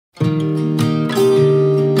I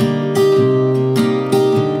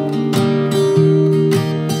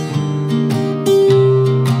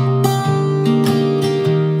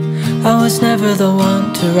was never the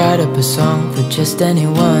one to write up a song for just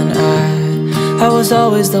anyone. I was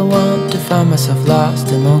always the one to find myself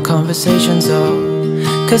lost in old conversations. Oh,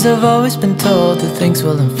 'cause I've always been told that things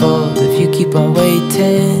will unfold if you keep on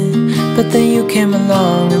waiting. But then you came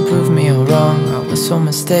along and proved me all wrong. I was so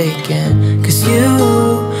mistaken, 'cause you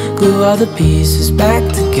glue all the pieces back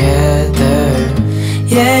together.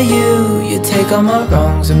 Yeah, you take all my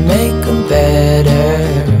wrongs and make them better.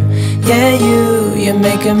 Yeah, you're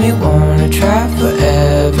making me wanna try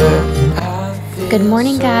forever. Good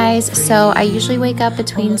morning, guys. So I usually wake up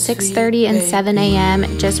between 6:30 and 7 a.m.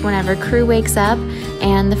 just whenever crew wakes up,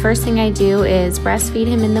 and the first thing I do is breastfeed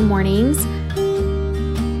him in the mornings.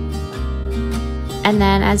 And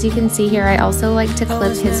then, as you can see here, I also like to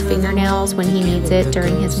clip his fingernails when he needs it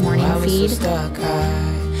during his morning feed.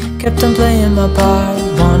 Kept on playing my part,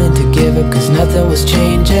 wanting to give up 'cause nothing was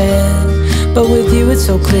changing. But with you it's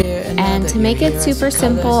so clear. And to make it super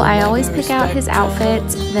simple, I always pick out his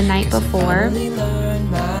outfits the night before.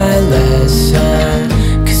 My lesson,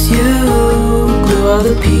 'cause you glue all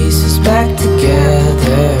the pieces back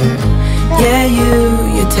together. Yeah,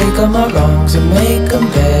 you take all my wrongs and make them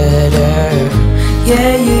better.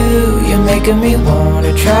 Yeah, you're making me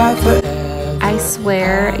wanna try forever. I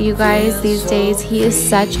swear, you guys, these days he is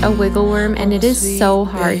such a wiggle worm, and it is so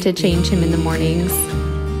hard to change him in the mornings.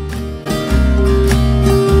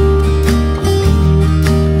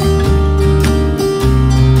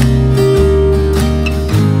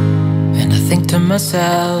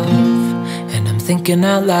 Myself, and I'm thinking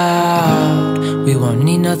out loud, we won't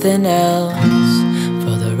need nothing else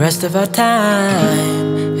for the rest of our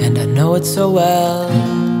time. And I know it so well,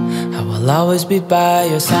 I will always be by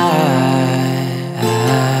your side.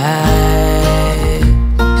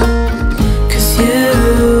 'Cause you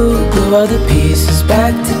glue all the pieces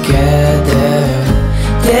back together.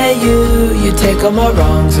 Yeah, you take all my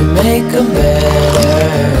wrongs and make them better.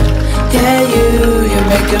 Yeah, you're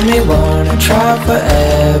making me wanna try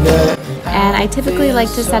forever. And I typically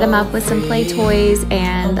like to set him up with some play toys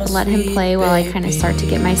and let him play while I kind of start to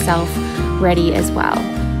get myself ready as well.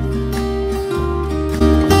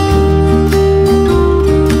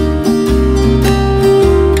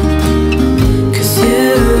 Cause you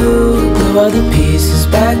glue all the pieces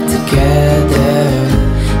back together.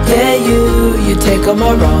 Yeah, you take all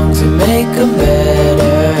my wrongs and make them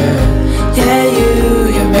better. Yeah,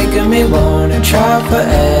 you're making me wanna try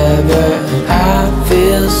forever. I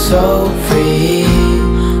feel so free,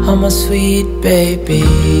 oh my sweet baby.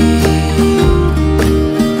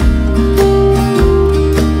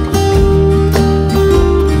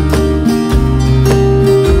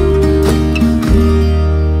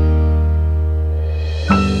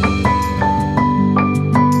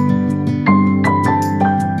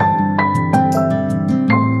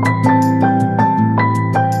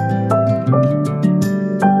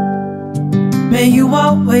 May you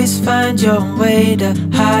always find your way to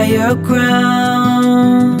higher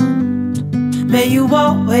ground. May you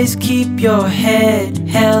always keep your head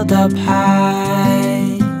held up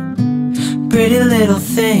high. Pretty little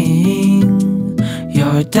thing,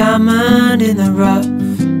 you're a diamond in the rough,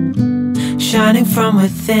 shining from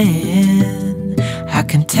within. I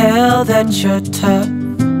can tell that you're tough.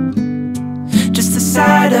 Just the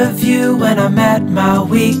sight of you when I'm at my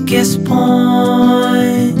weakest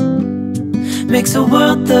point makes a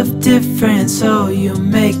world of difference, oh you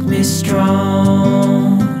make me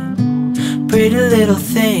strong. Pretty little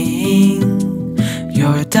thing,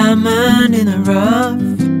 you're a diamond in the rough,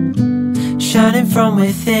 shining from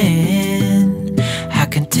within. I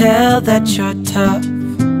can tell that you're tough.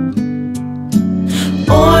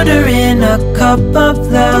 Ordering a cup of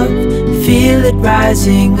love, feel it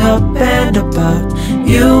rising up and above.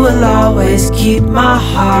 You will always keep my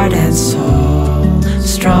heart and soul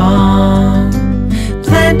strong.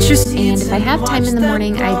 And if I have time in the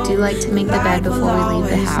morning, I do like to make the bed before we leave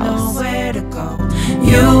the house.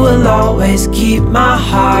 You will always keep my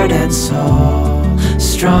heart and soul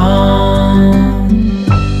strong.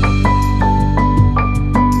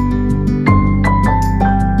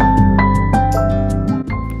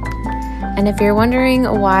 And if you're wondering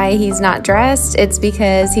why he's not dressed, it's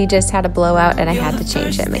because he just had a blowout and I had to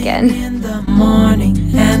change him again. In the morning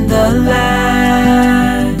and the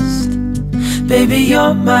last. Baby,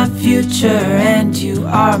 you're my future and you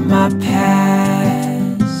are my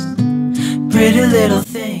past. Pretty little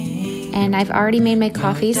thing. And I've already made my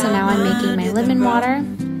coffee, so now I'm making my lemon water.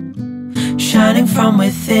 Shining from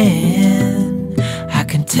within, I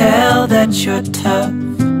can tell that you're tough.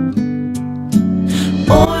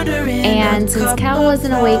 And since Cal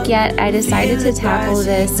wasn't awake yet, I decided to tackle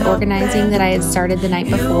this organizing that I had started the night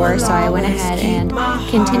before, so I went ahead and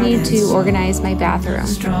continued to organize my bathroom.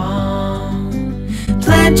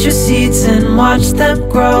 Plant your seeds and watch them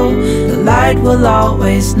grow. The light will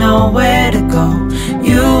always know where to go.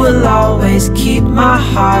 You will always keep my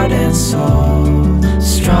heart and soul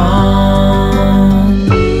strong.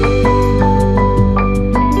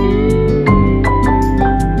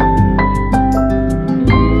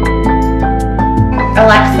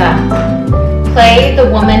 Alexa, play The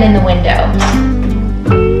Woman in the Window.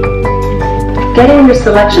 Getting your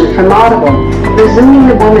selection from Audible. Resuming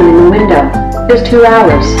The Woman in the Window. There's 2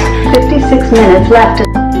 hours, 56 minutes left.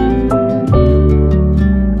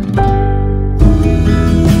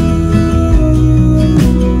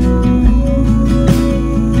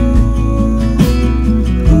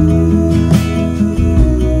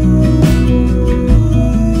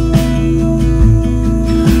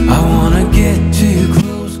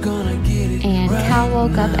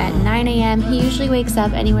 Woke up at 9 a.m. He usually wakes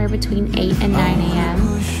up anywhere between 8 and 9 a.m.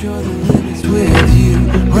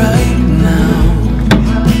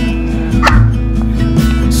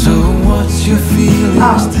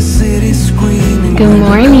 Good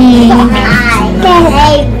morning.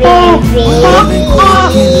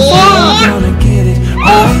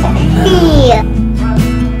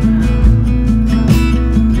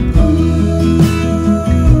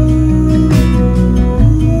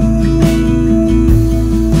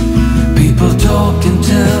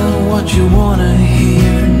 You wanna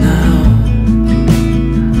hear now,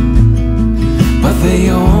 but they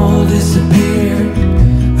all disappear.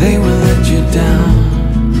 They will let you down.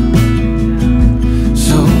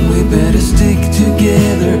 So we better stick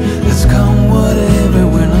together. Let's come whatever.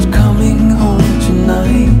 We're not coming home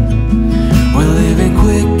tonight. We're living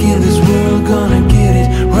quick in this world, gonna get it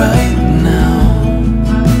right now.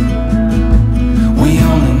 We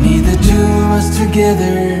only need the two of us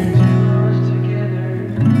together.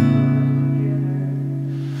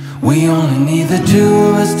 We only need the two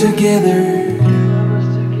of us together.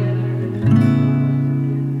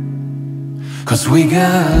 'Cause we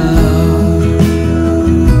got love.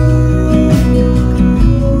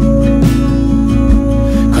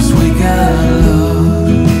 'Cause we got love.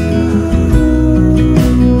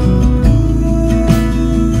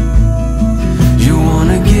 You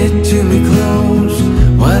wanna get to me close?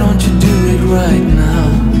 Why don't you do it right now?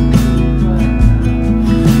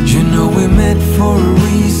 You know we met for a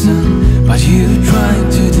reason, but you trying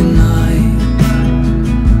to deny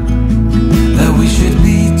that we should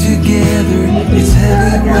be together. It's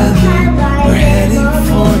heavy weather we're heading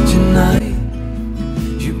for tonight.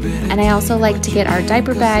 And I also like to get our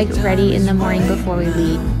diaper bag ready in the morning before we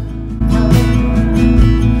leave.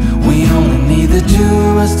 We only need the two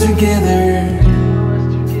of us together.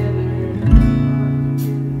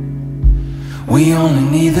 We only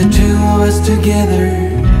need the two of us together.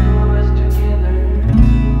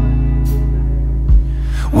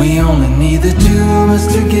 We only need the two of us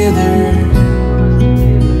together.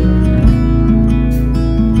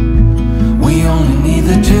 We only need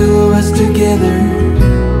the two of us together.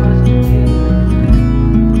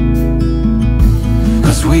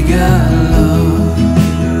 'Cause we got love.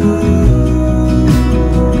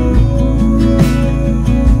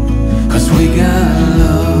 'Cause we got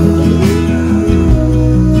love.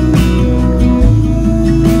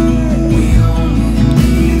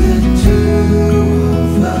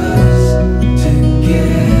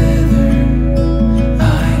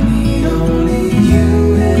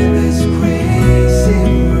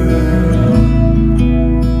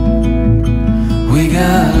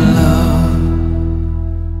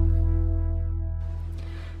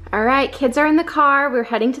 Alright, kids are in the car. We're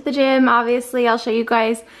heading to the gym. Obviously, I'll show you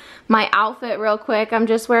guys my outfit real quick. I'm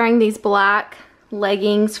just wearing these black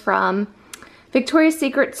leggings from Victoria's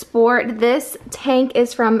Secret Sport. This tank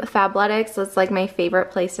is from Fabletics, so it's like my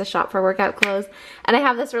favorite place to shop for workout clothes. And I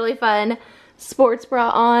have this really fun sports bra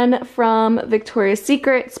on from Victoria's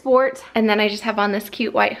Secret Sport. And then I just have on this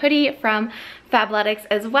cute white hoodie from Fabletics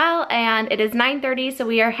as well. And it is 9:30, so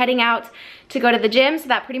we are heading out to go to the gym. So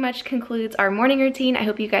that pretty much concludes our morning routine. I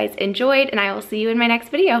hope you guys enjoyed, and I will see you in my next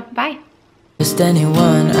video. Bye. Just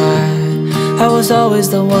anyone, I was always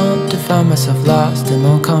the one to find myself lost in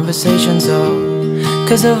long conversations, oh,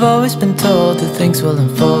 'cause I've always been told that things will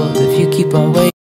unfold if you keep on waiting.